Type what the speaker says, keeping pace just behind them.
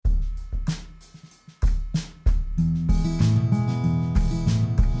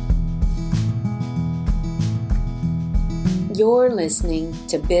You're listening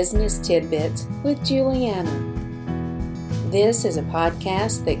to Business Tidbits with Juliana. This is a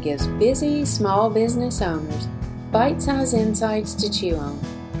podcast that gives busy small business owners bite-sized insights to chew on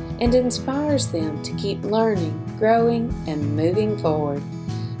and inspires them to keep learning, growing, and moving forward.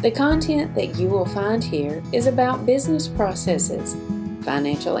 The content that you will find here is about business processes,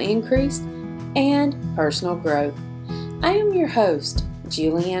 financial increase, and personal growth. I am your host,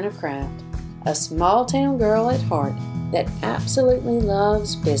 Juliana Kraft, a small-town girl at heart that absolutely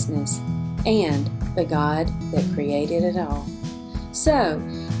loves business and the God that created it all. So,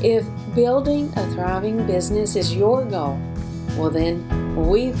 if building a thriving business is your goal, well then,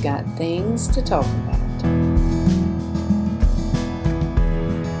 we've got things to talk about.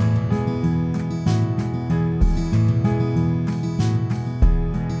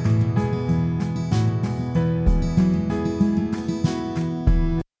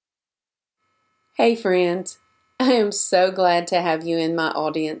 Hey friends, I am so glad to have you in my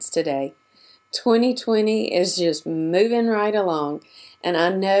audience today. 2020 is just moving right along, and I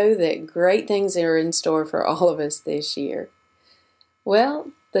know that great things are in store for all of us this year. Well,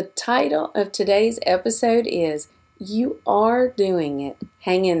 the title of today's episode is You Are Doing It.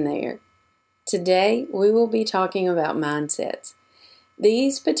 Hang in there. Today, we will be talking about mindsets.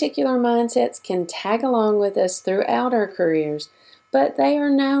 These particular mindsets can tag along with us throughout our careers, but they are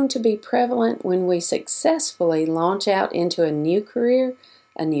known to be prevalent when we successfully launch out into a new career,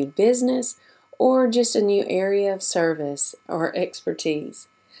 a new business, or just a new area of service or expertise.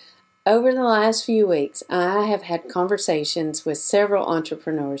 Over the last few weeks, I have had conversations with several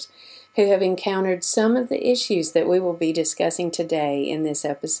entrepreneurs who have encountered some of the issues that we will be discussing today in this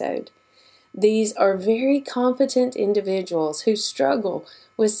episode. These are very competent individuals who struggle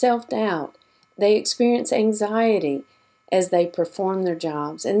with self-doubt. They experience anxiety as they perform their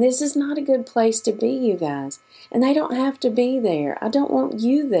jobs. And this is not a good place to be, you guys. And they don't have to be there. I don't want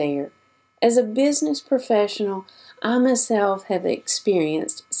you there. As a business professional, I myself have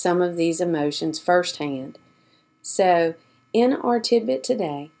experienced some of these emotions firsthand. So, in our tidbit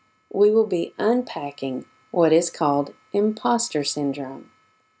today, we will be unpacking what is called imposter syndrome.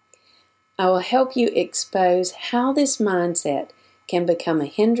 I will help you expose how this mindset can become a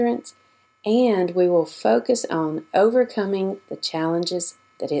hindrance, and we will focus on overcoming the challenges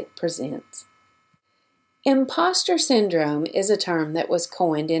that it presents. Imposter syndrome is a term that was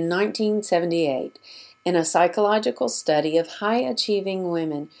coined in 1978 in a psychological study of high-achieving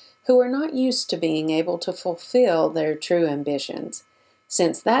women who are not used to being able to fulfill their true ambitions.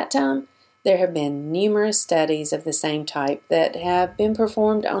 Since that time, there have been numerous studies of the same type that have been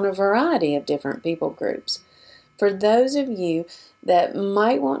performed on a variety of different people groups. For those of you that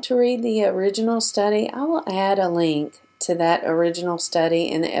might want to read the original study, I will add a link to that original study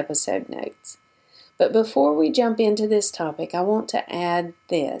in the episode notes. But before we jump into this topic, I want to add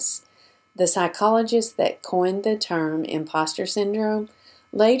this. The psychologist that coined the term imposter syndrome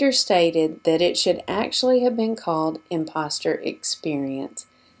later stated that it should actually have been called imposter experience,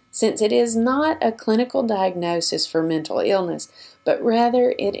 since it is not a clinical diagnosis for mental illness, but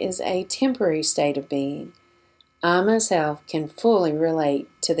rather it is a temporary state of being. I myself can fully relate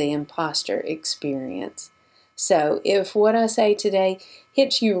to the imposter experience. So, if what I say today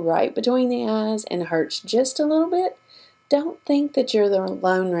hits you right between the eyes and hurts just a little bit, don't think that you're the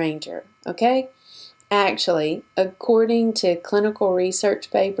Lone Ranger, okay? Actually, according to clinical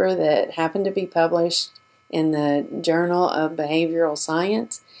research paper that happened to be published in the Journal of Behavioral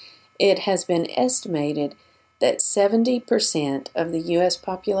Science, it has been estimated that 70% of the U.S.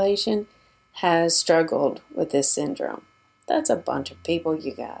 population has struggled with this syndrome. That's a bunch of people,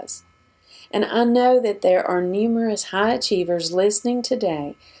 you guys. And I know that there are numerous high achievers listening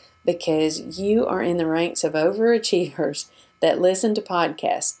today because you are in the ranks of overachievers that listen to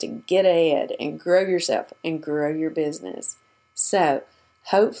podcasts to get ahead and grow yourself and grow your business. So,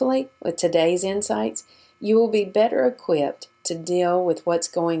 hopefully, with today's insights, you will be better equipped to deal with what's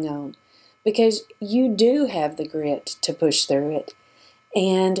going on because you do have the grit to push through it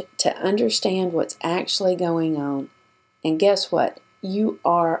and to understand what's actually going on. And guess what? You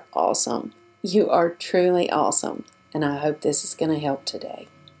are awesome. You are truly awesome. And I hope this is going to help today.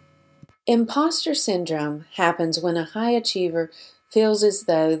 Imposter syndrome happens when a high achiever feels as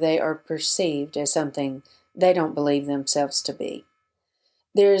though they are perceived as something they don't believe themselves to be.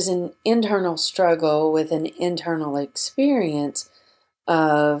 There is an internal struggle with an internal experience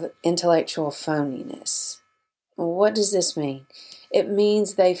of intellectual phoniness. What does this mean? It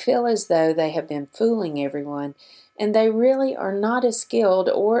means they feel as though they have been fooling everyone, and they really are not as skilled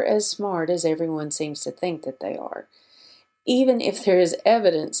or as smart as everyone seems to think that they are, even if there is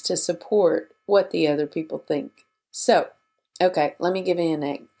evidence to support what the other people think. So, Okay, let me give you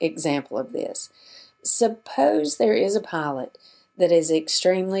an example of this. Suppose there is a pilot that is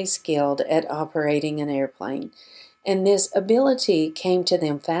extremely skilled at operating an airplane, and this ability came to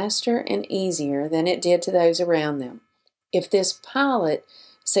them faster and easier than it did to those around them. If this pilot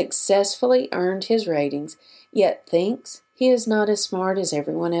successfully earned his ratings, yet thinks he is not as smart as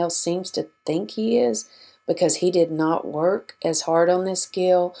everyone else seems to think he is because he did not work as hard on this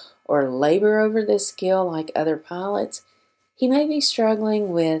skill or labor over this skill like other pilots, he may be struggling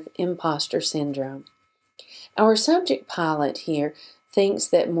with imposter syndrome. Our subject pilot here thinks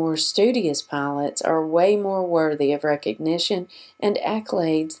that more studious pilots are way more worthy of recognition and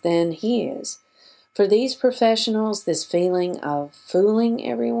accolades than he is. For these professionals, this feeling of fooling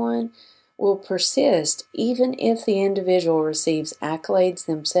everyone will persist even if the individual receives accolades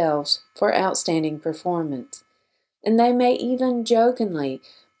themselves for outstanding performance. And they may even jokingly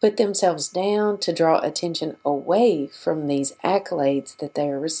put themselves down to draw attention away from these accolades that they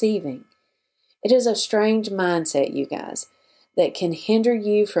are receiving. It is a strange mindset, you guys, that can hinder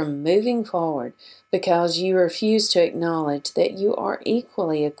you from moving forward because you refuse to acknowledge that you are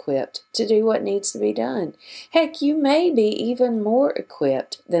equally equipped to do what needs to be done. Heck, you may be even more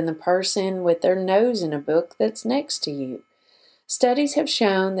equipped than the person with their nose in a book that's next to you. Studies have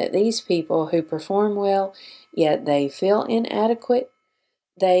shown that these people who perform well, yet they feel inadequate,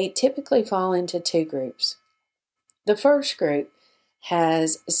 they typically fall into two groups. The first group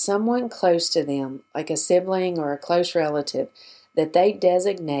has someone close to them, like a sibling or a close relative, that they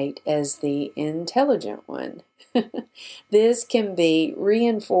designate as the intelligent one. This can be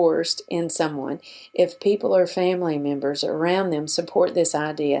reinforced in someone if people or family members around them support this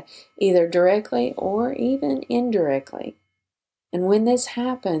idea, either directly or even indirectly. And when this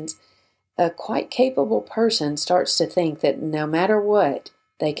happens, a quite capable person starts to think that no matter what,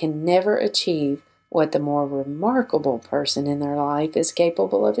 they can never achieve what the more remarkable person in their life is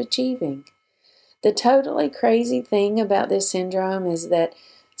capable of achieving. The totally crazy thing about this syndrome is that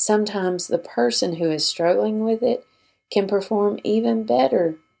sometimes the person who is struggling with it can perform even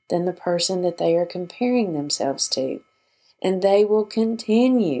better than the person that they are comparing themselves to. And they will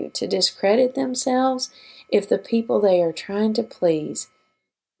continue to discredit themselves if the people they are trying to please,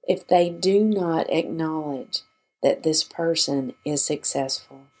 if they do not acknowledge that this person is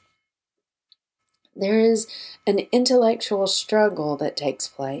successful. There is an intellectual struggle that takes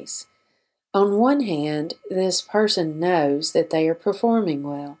place. On one hand, this person knows that they are performing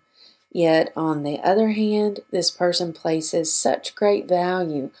well, yet on the other hand, this person places such great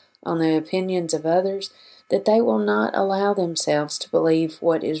value on the opinions of others that they will not allow themselves to believe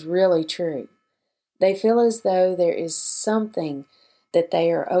what is really true. They feel as though there is something that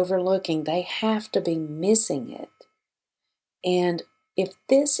they are overlooking. They have to be missing it. And if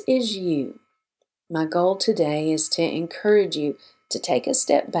this is you, my goal today is to encourage you to take a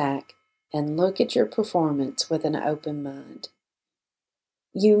step back and look at your performance with an open mind.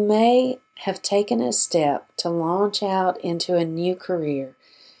 You may have taken a step to launch out into a new career.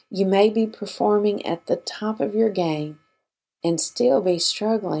 You may be performing at the top of your game and still be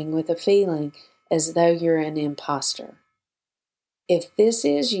struggling with a feeling as though you're an imposter. If this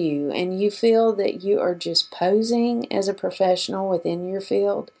is you and you feel that you are just posing as a professional within your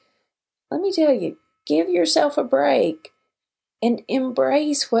field, let me tell you, give yourself a break and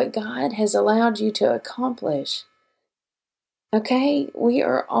embrace what God has allowed you to accomplish. Okay, we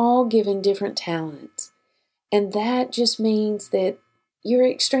are all given different talents, and that just means that you're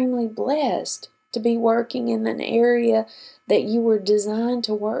extremely blessed to be working in an area that you were designed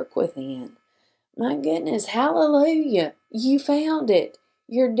to work within. My goodness, hallelujah, you found it.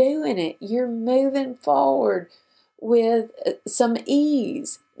 You're doing it. You're moving forward with some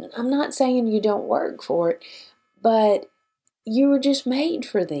ease. I'm not saying you don't work for it, but you were just made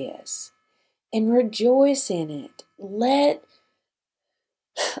for this. And rejoice in it. Let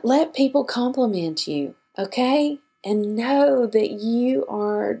people compliment you, okay? And know that you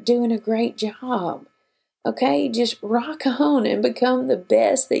are doing a great job. Okay, just rock on and become the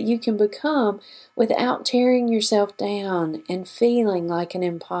best that you can become without tearing yourself down and feeling like an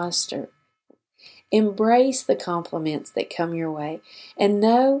imposter. Embrace the compliments that come your way and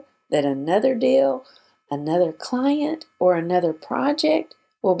know that another deal, another client, or another project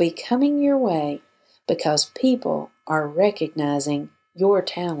will be coming your way because people are recognizing your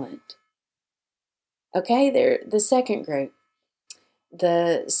talent. Okay, the second group.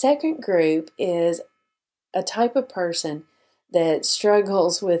 The second group is a type of person that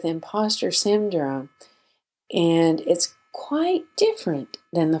struggles with imposter syndrome, and it's quite different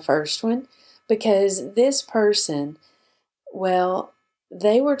than the first one because this person, well,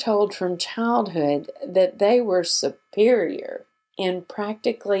 They were told from childhood that they were superior in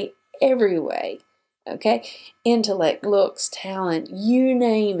practically every way. Okay? Intellect, looks, talent, you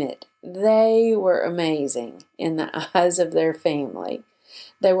name it. They were amazing in the eyes of their family.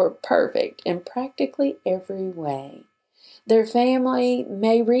 They were perfect in practically every way. Their family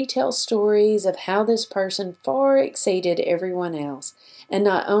may retell stories of how this person far exceeded everyone else. And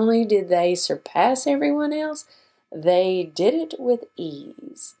not only did they surpass everyone else, they did it with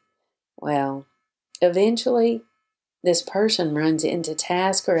ease. Well, eventually, this person runs into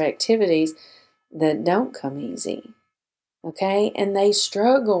tasks or activities that don't come easy. Okay? And they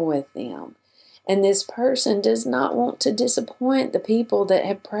struggle with them. And this person does not want to disappoint the people that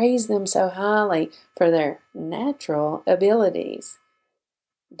have praised them so highly for their natural abilities.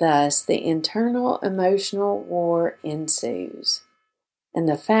 Thus, the internal emotional war ensues. And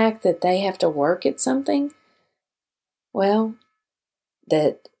the fact that they have to work at something, well,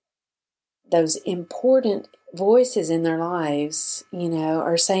 that those important voices in their lives,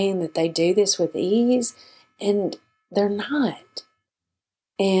 are saying that they do this with ease, and they're not.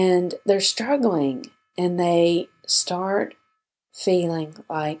 And they're struggling, and they start feeling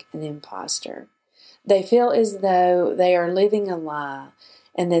like an imposter. They feel as though they are living a lie,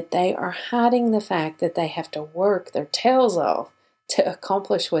 and that they are hiding the fact that they have to work their tails off to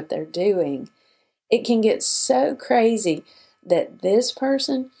accomplish what they're doing. It can get so crazy that this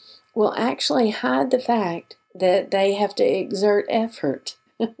person will actually hide the fact that they have to exert effort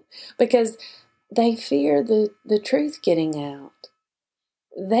because they fear the truth getting out.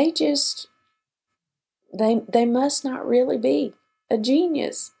 They must not really be a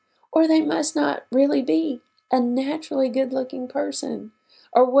genius, or they must not really be a naturally good-looking person,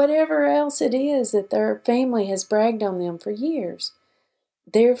 or whatever else it is that their family has bragged on them for years.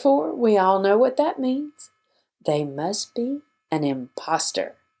 Therefore, we all know what that means. They must be an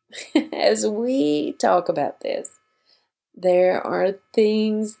imposter. As we talk about this, there are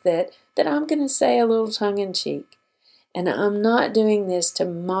things that I'm going to say a little tongue-in-cheek. And I'm not doing this to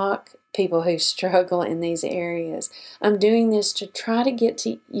mock people who struggle in these areas. I'm doing this to try to get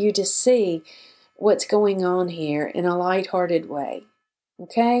you to see what's going on here in a lighthearted way.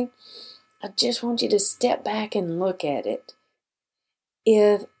 Okay? I just want you to step back and look at it.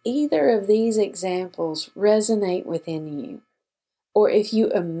 If either of these examples resonate within you, or if you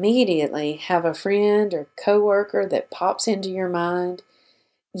immediately have a friend or coworker that pops into your mind,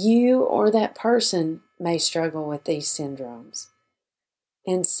 you or that person may struggle with these syndromes.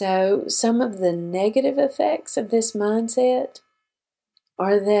 And so some of the negative effects of this mindset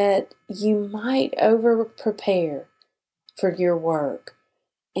are that you might over-prepare for your work,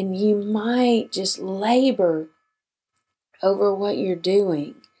 and you might just labor over what you're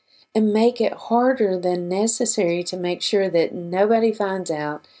doing and make it harder than necessary to make sure that nobody finds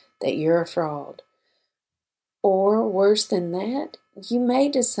out that you're a fraud. Or worse than that, you may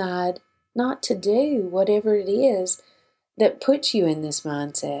decide not to do whatever it is that puts you in this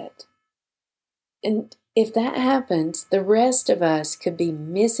mindset. And if that happens, the rest of us could be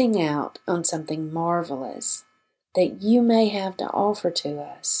missing out on something marvelous that you may have to offer to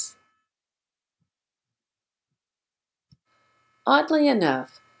us. Oddly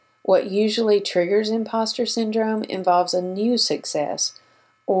enough, what usually triggers imposter syndrome involves a new success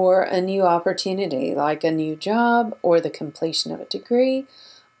or a new opportunity, like a new job or the completion of a degree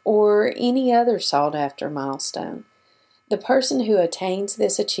or any other sought-after milestone. The person who attains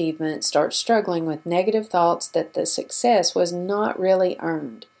this achievement starts struggling with negative thoughts that the success was not really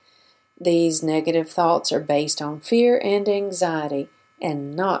earned. These negative thoughts are based on fear and anxiety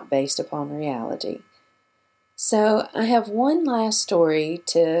and not based upon reality. So I have one last story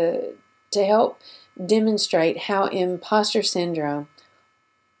to help demonstrate how imposter syndrome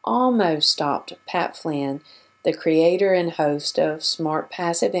almost stopped Pat Flynn, the creator and host of Smart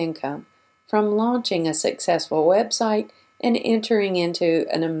Passive Income, from launching a successful website and entering into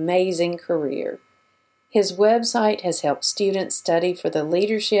an amazing career. His website has helped students study for the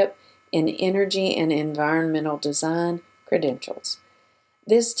Leadership in Energy and Environmental Design credentials.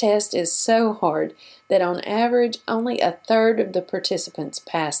 This test is so hard that on average only a third of the participants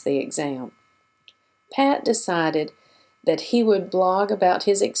pass the exam. Pat decided that he would blog about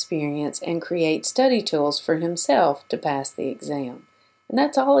his experience and create study tools for himself to pass the exam. And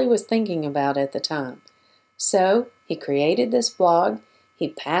that's all he was thinking about at the time. So he created this blog, he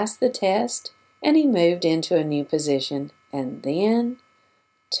passed the test, and he moved into a new position. And then,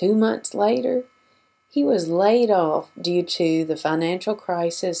 2 months later, he was laid off due to the financial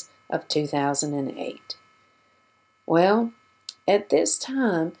crisis of 2008. Well, at this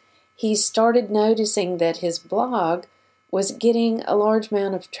time, he started noticing that his blog was getting a large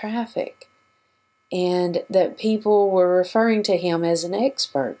amount of traffic, and that people were referring to him as an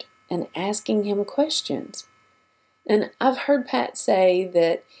expert and asking him questions. And I've heard Pat say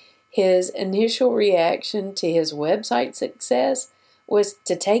that his initial reaction to his website success was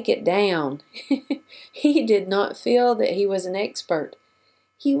to take it down. He did not feel that he was an expert.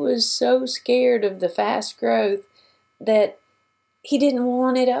 He was so scared of the fast growth that he didn't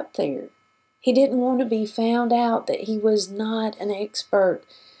want it up there. He didn't want to be found out that he was not an expert.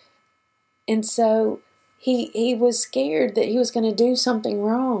 And so he was scared that he was going to do something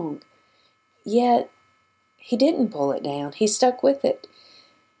wrong. Yet he didn't pull it down. He stuck with it.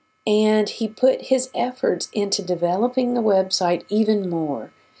 And he put his efforts into developing the website even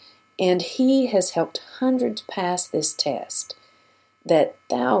more. And he has helped hundreds pass this test that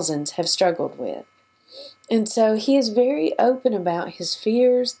thousands have struggled with. And so he is very open about his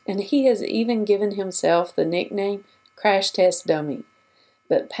fears, and he has even given himself the nickname Crash Test Dummy.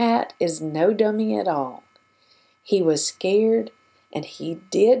 But Pat is no dummy at all. He was scared, and he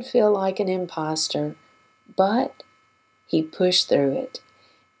did feel like an imposter, but he pushed through it.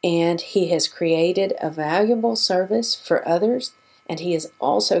 And he has created a valuable service for others, and he has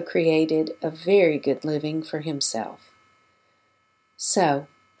also created a very good living for himself. So,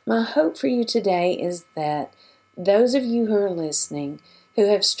 my hope for you today is that those of you who are listening who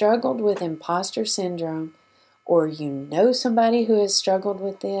have struggled with imposter syndrome, or you know somebody who has struggled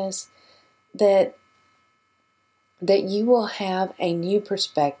with this, that you will have a new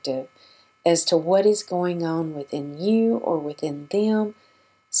perspective as to what is going on within you or within them,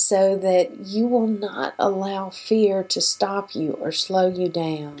 so that you will not allow fear to stop you or slow you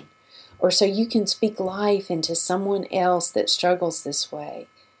down, or so you can speak life into someone else that struggles this way.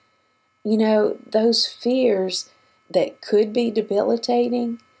 You know, those fears that could be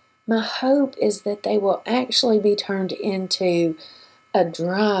debilitating, my hope is that they will actually be turned into a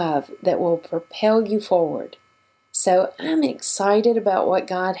drive that will propel you forward. So I'm excited about what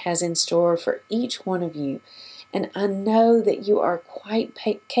God has in store for each one of you, and I know that you are quite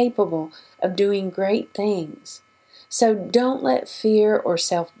capable of doing great things. So don't let fear or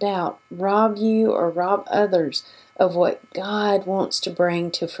self-doubt rob you or rob others of what God wants to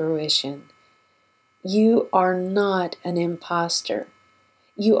bring to fruition. You are not an imposter.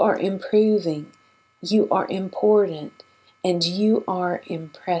 You are improving. You are important. And you are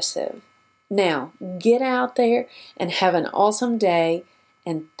impressive. Now, get out there and have an awesome day.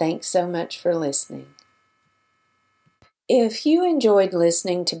 And thanks so much for listening. If you enjoyed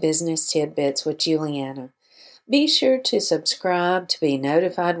listening to Business Tidbits with Juliana, be sure to subscribe to be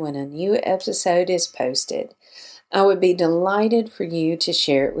notified when a new episode is posted. I would be delighted for you to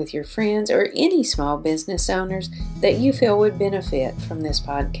share it with your friends or any small business owners that you feel would benefit from this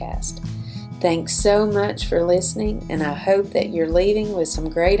podcast. Thanks so much for listening, and I hope that you're leaving with some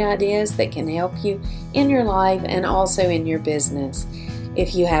great ideas that can help you in your life and also in your business.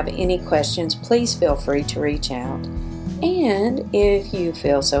 If you have any questions, please feel free to reach out. And if you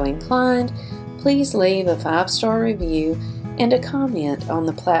feel so inclined, please leave a 5-star review and a comment on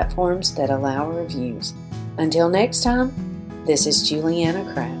the platforms that allow reviews. Until next time, this is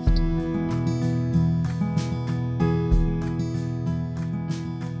Juliana Kraft.